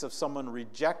speaks of someone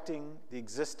rejecting the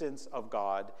existence of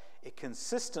God, it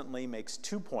consistently makes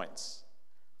 2 points.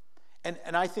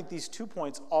 And I think these 2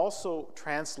 points also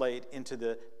translate into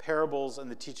the parables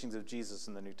and the teachings of Jesus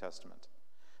in the New Testament.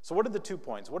 So what are the 2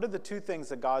 points? What are the 2 things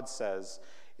that God says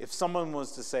if someone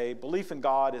was to say belief in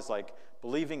God is like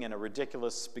believing in a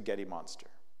ridiculous spaghetti monster?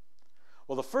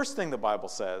 Well, the first thing the Bible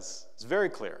says is very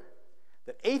clear,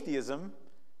 that atheism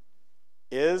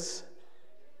is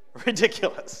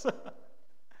ridiculous.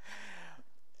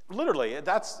 Literally,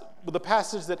 that's the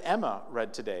passage that Emma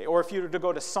read today. Or if you were to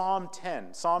go to Psalm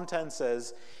 10, Psalm 10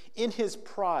 says, in his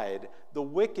pride, the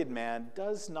wicked man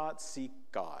does not seek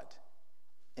God.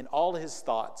 In all his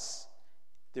thoughts,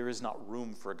 there is not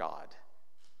room for God.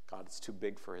 God is too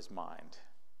big for his mind.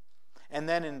 And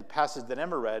then in the passage that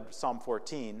Emma read, Psalm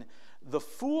 14, the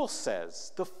fool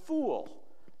says, the fool,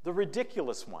 the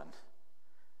ridiculous one,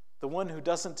 the one who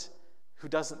doesn't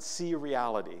see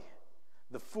reality,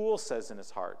 the fool says in his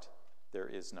heart, there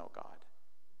is no God.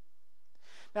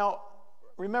 Now,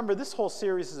 remember, this whole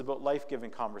series is about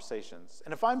life-giving conversations.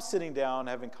 And if I'm sitting down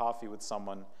having coffee with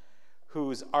someone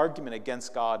whose argument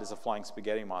against God is a flying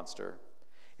spaghetti monster,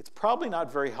 it's probably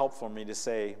not very helpful for me to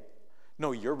say,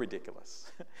 no, you're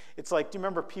ridiculous. It's like, do you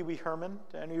remember Pee Wee Herman?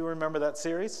 Do any of you remember that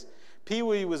series? Pee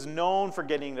Wee was known for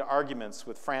getting into arguments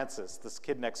with Francis, this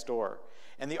kid next door.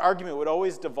 And the argument would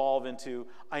always devolve into,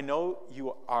 I know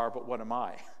you are, but what am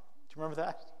I? Do you remember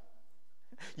that?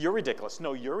 You're ridiculous.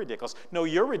 No, you're ridiculous. No,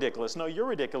 you're ridiculous. No, you're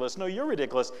ridiculous. No, you're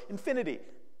ridiculous. Infinity.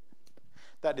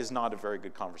 That is not a very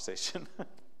good conversation.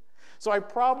 So I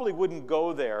probably wouldn't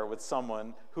go there with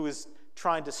someone who is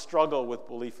trying to struggle with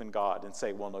belief in God and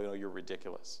say, well, no, you're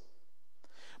ridiculous.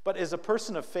 But as a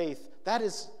person of faith,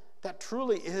 that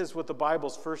truly is what the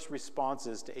Bible's first response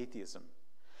is to atheism.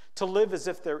 To live as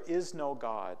if there is no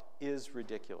God is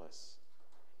ridiculous.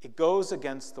 It goes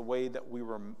against the way that we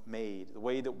were made, the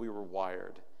way that we were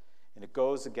wired. And it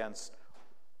goes against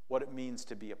what it means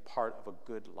to be a part of a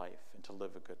good life and to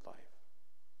live a good life.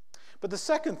 But the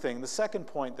second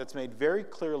point that's made very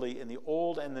clearly in the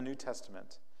Old and the New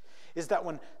Testament is that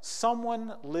when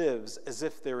someone lives as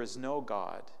if there is no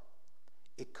God,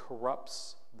 it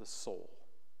corrupts the soul.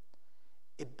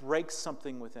 It breaks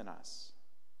something within us.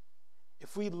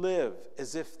 If we live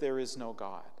as if there is no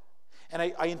God, And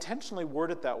I intentionally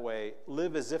word it that way,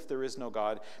 live as if there is no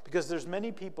God, because there's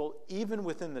many people, even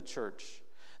within the church,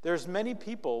 there's many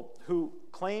people who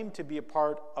claim to be a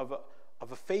part of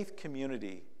a faith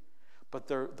community, but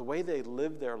the way they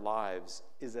live their lives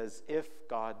is as if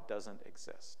God doesn't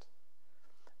exist.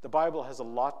 The Bible has a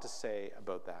lot to say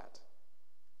about that.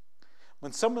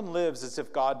 When someone lives as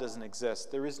if God doesn't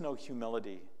exist, there is no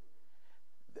humility.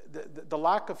 The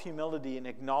lack of humility in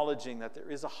acknowledging that there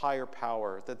is a higher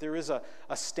power, that there is a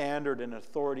standard and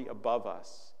authority above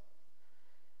us,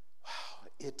 wow,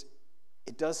 it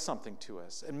does something to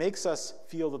us. It makes us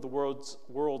feel that the world's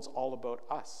all about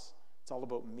us. It's all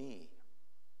about me.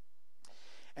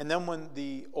 And then when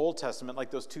the Old Testament,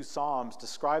 like those two Psalms,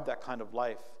 describe that kind of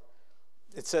life,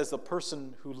 it says the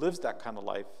person who lives that kind of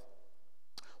life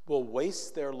will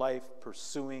waste their life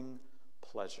pursuing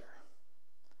pleasure,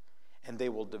 and they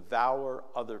will devour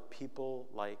other people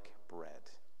like bread.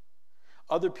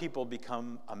 Other people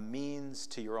become a means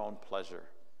to your own pleasure,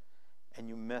 and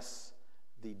you miss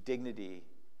the dignity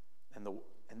and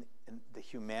the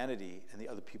humanity and the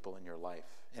other people in your life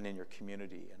and in your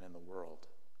community and in the world.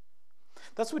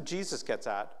 That's what Jesus gets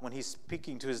at when he's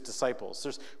speaking to his disciples.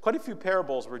 There's quite a few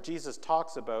parables where Jesus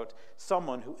talks about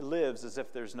someone who lives as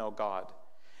if there's no God.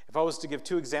 If I was to give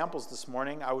two examples this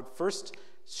morning, I would first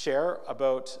share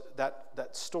about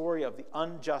that story of the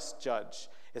unjust judge.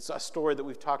 It's a story that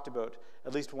we've talked about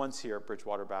at least once here at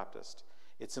Bridgewater Baptist.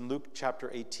 It's in Luke chapter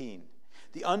 18.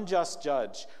 The unjust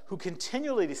judge who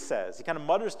continually says, he kind of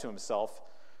mutters to himself,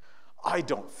 I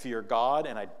don't fear God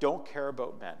and I don't care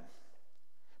about men.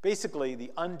 Basically,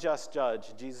 the unjust judge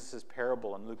in Jesus'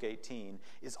 parable in Luke 18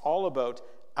 is all about,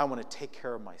 I want to take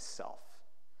care of myself.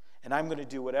 And I'm going to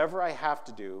do whatever I have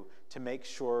to do to make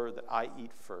sure that I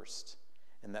eat first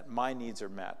and that my needs are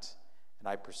met and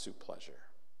I pursue pleasure.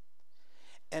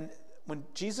 And when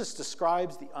Jesus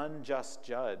describes the unjust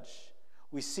judge,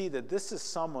 we see that this is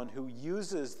someone who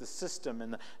uses the system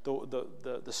and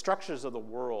the structures of the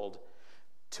world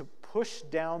to push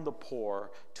down the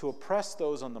poor, to oppress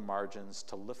those on the margins,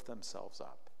 to lift themselves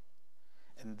up.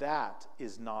 And that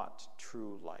is not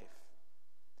true life.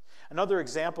 Another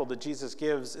example that Jesus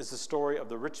gives is the story of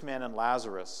the rich man and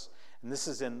Lazarus. And this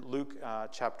is in Luke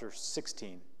chapter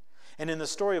 16. And in the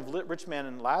story of rich man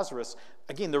and Lazarus,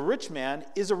 again, the rich man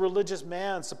is a religious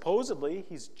man. Supposedly,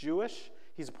 he's Jewish.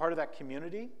 He's a part of that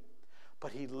community.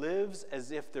 But he lives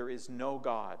as if there is no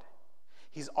God.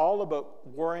 He's all about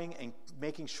worrying and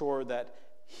making sure that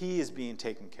he is being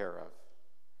taken care of.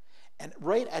 And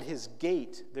right at his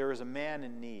gate, there is a man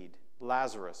in need,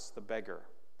 Lazarus, the beggar.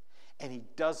 And he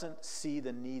doesn't see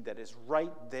the need that is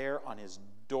right there on his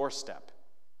doorstep.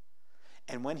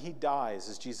 And when he dies,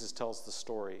 as Jesus tells the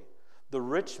story, the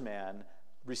rich man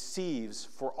receives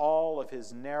for all of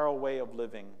his narrow way of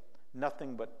living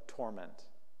nothing but torment.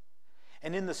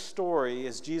 And in the story,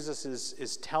 as Jesus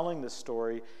is telling the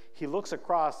story, he looks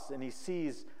across and he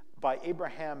sees by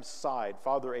Abraham's side,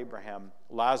 Father Abraham,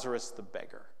 Lazarus the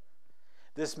beggar.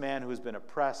 This man who has been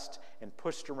oppressed and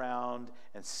pushed around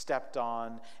and stepped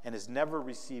on and has never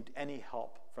received any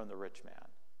help from the rich man.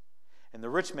 And the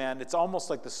rich man, it's almost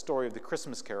like the story of the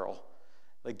Christmas Carol.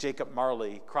 Like Jacob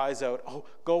Marley cries out, oh,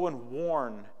 go and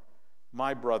warn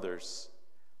my brothers.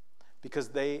 Because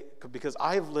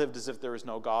I've lived as if there is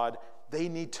no God. They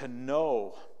need to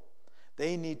know.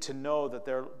 They need to know that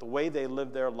the way they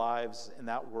live their lives in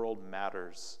that world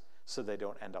matters so they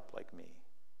don't end up like me.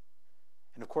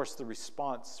 And of course, the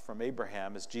response from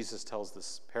Abraham, as Jesus tells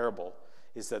this parable,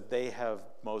 is that they have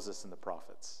Moses and the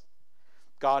prophets.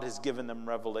 God has given them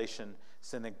revelation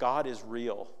saying that God is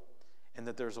real and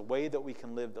that there's a way that we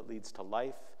can live that leads to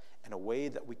life and a way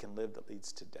that we can live that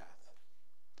leads to death.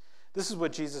 This is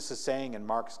what Jesus is saying in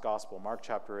Mark's gospel, Mark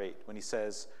chapter 8, when he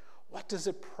says, what does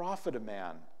it profit a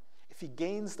man if he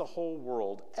gains the whole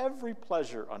world, every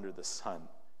pleasure under the sun,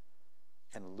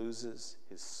 and loses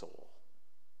his soul?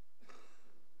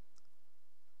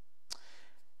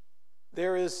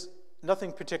 There is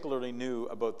nothing particularly new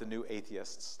about the new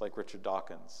atheists like Richard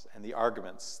Dawkins and the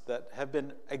arguments that have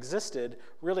been existed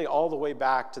really all the way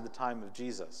back to the time of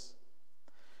Jesus.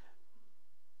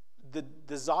 The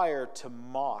desire to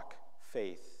mock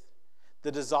faith,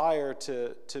 the desire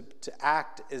to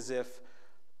act as if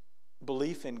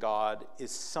belief in God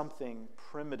is something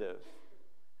primitive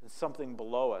and something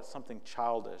below us, something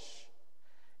childish,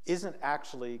 isn't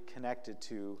actually connected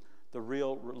to the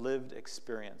real lived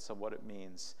experience of what it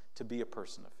means to be a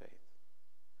person of faith.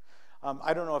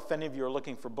 I don't know if any of you are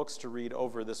looking for books to read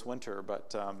over this winter,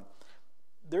 but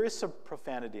there is some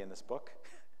profanity in this book.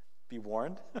 Be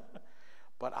warned.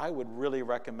 but I would really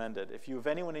recommend it. If you have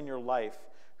anyone in your life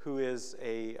who is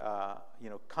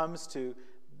comes to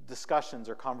discussions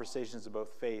or conversations about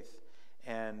faith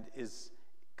and is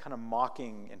kind of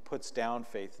mocking and puts down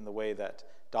faith in the way that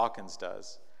Dawkins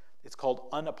does, it's called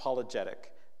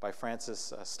Unapologetic by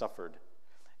Francis Spufford.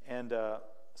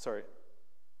 Spufford,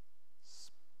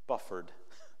 Spufford.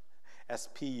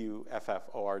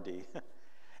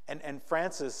 And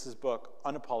Francis's book,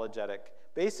 Unapologetic,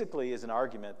 basically is an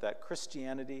argument that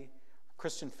Christianity,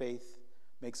 Christian faith,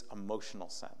 makes emotional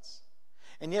sense.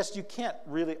 And yes, you can't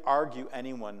really argue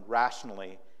anyone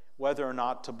rationally whether or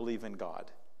not to believe in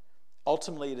God.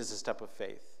 Ultimately, it is a step of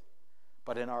faith.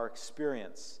 But in our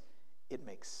experience, it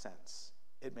makes sense.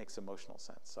 It makes emotional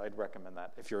sense. So I'd recommend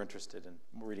that if you're interested in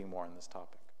reading more on this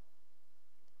topic.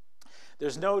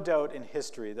 There's no doubt in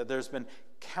history that there's been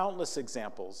countless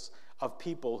examples of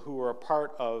people who were a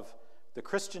part of the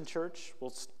Christian church,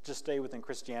 we'll just stay within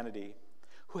Christianity,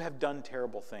 who have done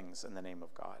terrible things in the name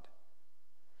of God.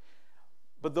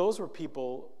 But those were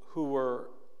people who were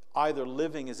either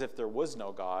living as if there was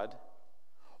no God,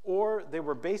 or they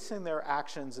were basing their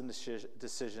actions and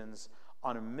decisions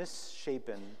on a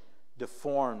misshapen,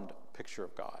 deformed picture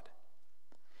of God.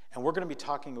 And we're going to be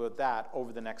talking about that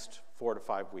over the next 4 to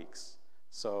 5 weeks.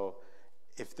 So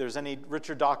if there's any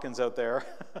Richard Dawkins out there,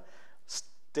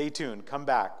 stay tuned, come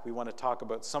back. We want to talk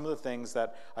about some of the things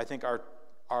that I think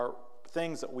are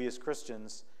things that we as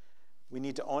Christians, we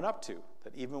need to own up to,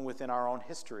 that even within our own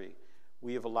history,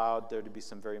 we have allowed there to be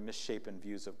some very misshapen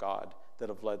views of God that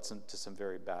have led to some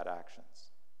very bad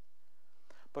actions.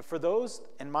 But for those,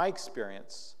 in my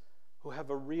experience, who have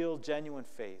a real, genuine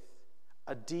faith,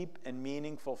 a deep and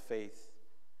meaningful faith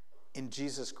in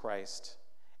Jesus Christ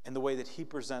and the way that he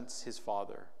presents his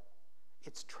Father,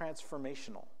 it's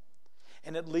transformational.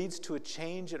 And it leads to a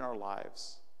change in our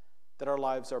lives, that our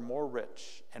lives are more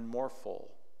rich and more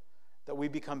full, that we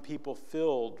become people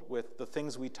filled with the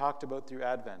things we talked about through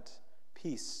Advent: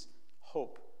 peace,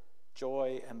 hope,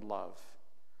 joy, and love.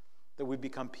 That we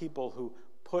become people who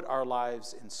put our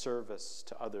lives in service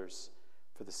to others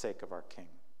for the sake of our King.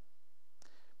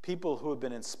 People who have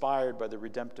been inspired by the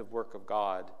redemptive work of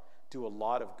God do a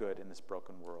lot of good in this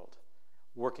broken world,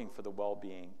 working for the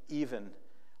well-being even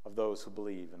of those who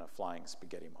believe in a flying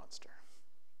spaghetti monster.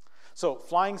 So,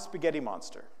 flying spaghetti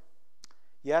monster.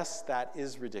 Yes, that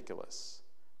is ridiculous,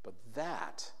 but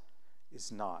that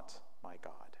is not my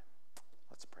God.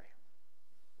 Let's pray.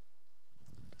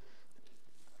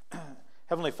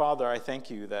 Heavenly Father, I thank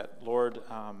you that, Lord,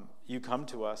 you come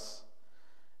to us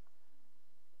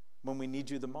when we need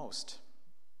you the most.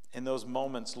 In those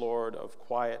moments, Lord, of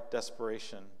quiet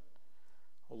desperation,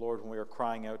 oh Lord, when we are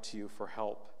crying out to you for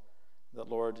help, that,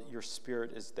 Lord, your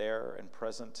Spirit is there and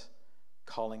present,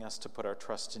 calling us to put our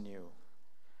trust in you.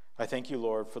 I thank you,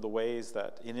 Lord, for the ways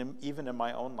that, even in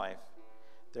my own life,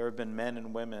 there have been men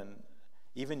and women,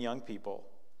 even young people,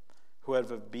 who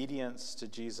have obedience to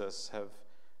Jesus, have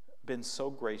been so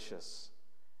gracious,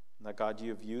 and that, God,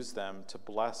 you have used them to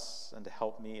bless and to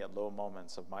help me at low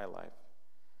moments of my life.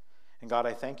 And God,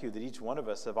 I thank you that each one of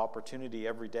us have opportunity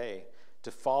every day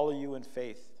to follow you in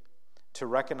faith, to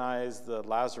recognize the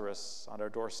Lazarus on our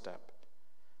doorstep,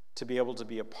 to be able to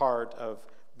be a part of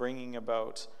bringing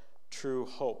about true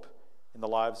hope in the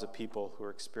lives of people who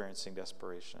are experiencing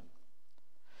desperation.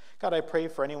 God, I pray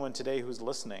for anyone today who's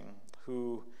listening,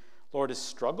 who, Lord, has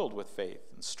struggled with faith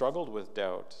and struggled with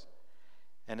doubt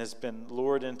and has been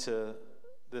lured into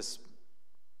this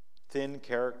thin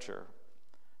caricature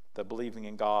that believing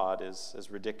in God is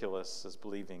as ridiculous as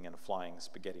believing in a flying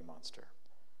spaghetti monster.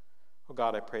 Oh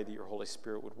God, I pray that your Holy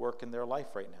Spirit would work in their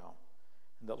life right now,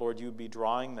 and that, Lord, you would be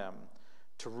drawing them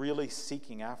to really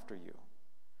seeking after you.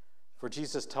 For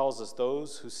Jesus tells us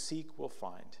those who seek will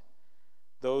find,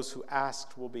 those who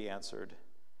ask will be answered,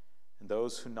 and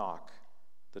those who knock,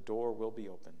 the door will be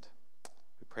opened.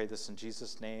 We pray this in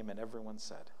Jesus' name, and everyone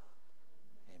said,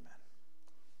 amen.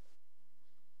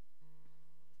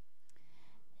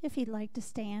 If you'd like to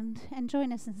stand and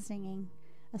join us in singing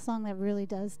a song that really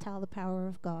does tell the power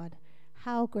of God,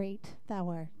 How Great Thou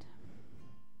Art.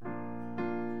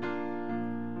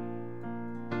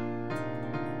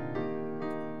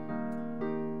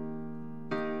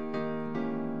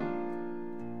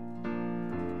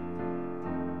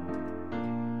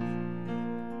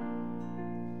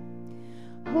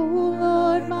 Oh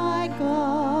Lord my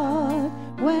God,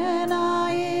 when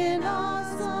I in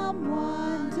awesome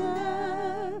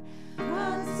wonder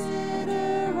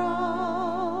consider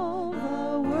all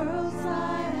the worlds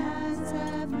thy hands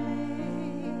have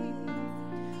made,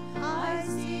 I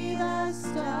see the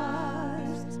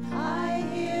stars, I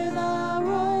hear the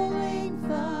rolling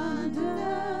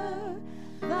thunder,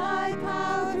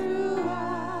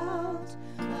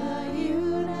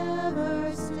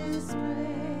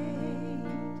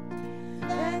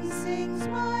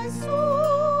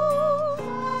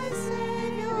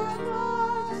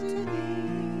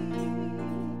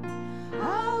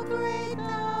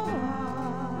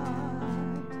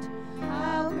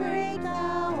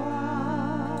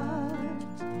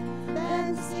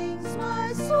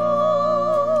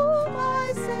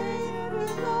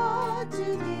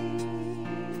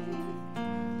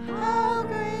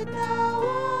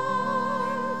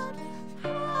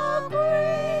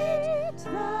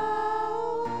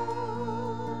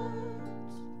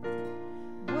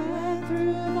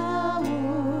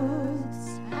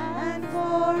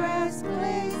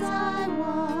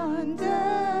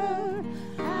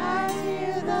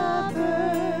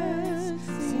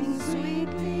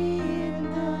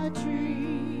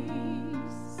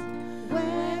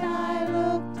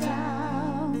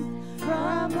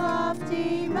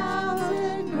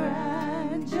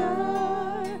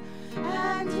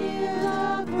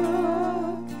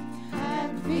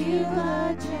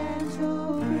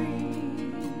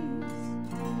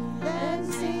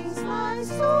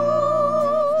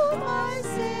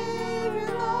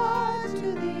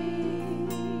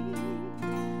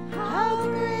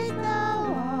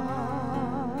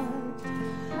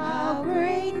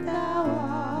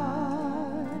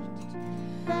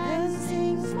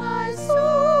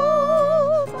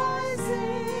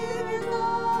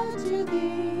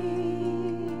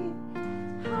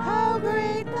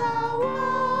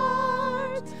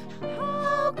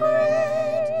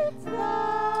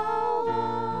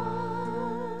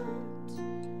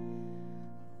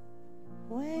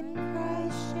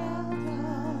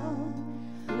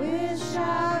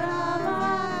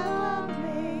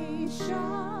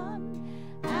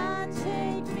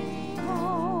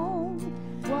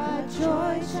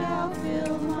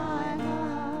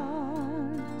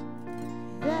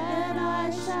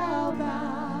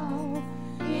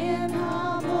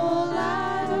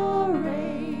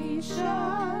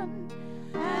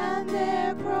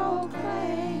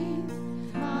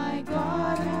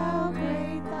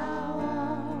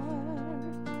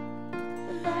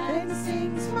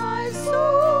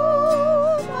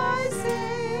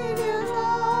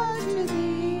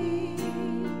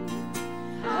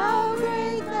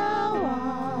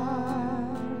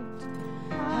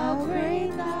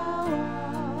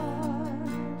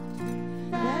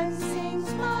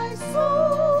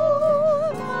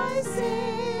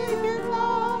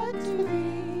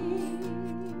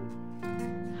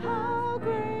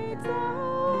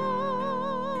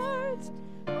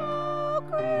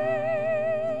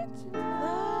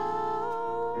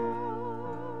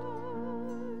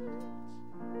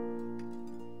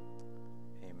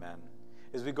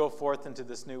 forth into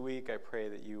this new week, I pray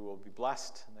that you will be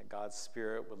blessed and that God's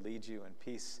Spirit would lead you in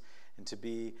peace and to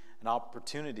be an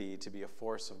opportunity to be a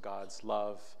force of God's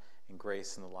love and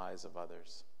grace in the lives of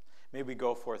others. May we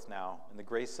go forth now in the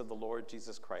grace of the Lord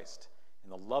Jesus Christ, in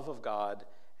the love of God,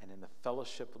 and in the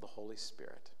fellowship of the Holy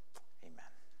Spirit. Amen.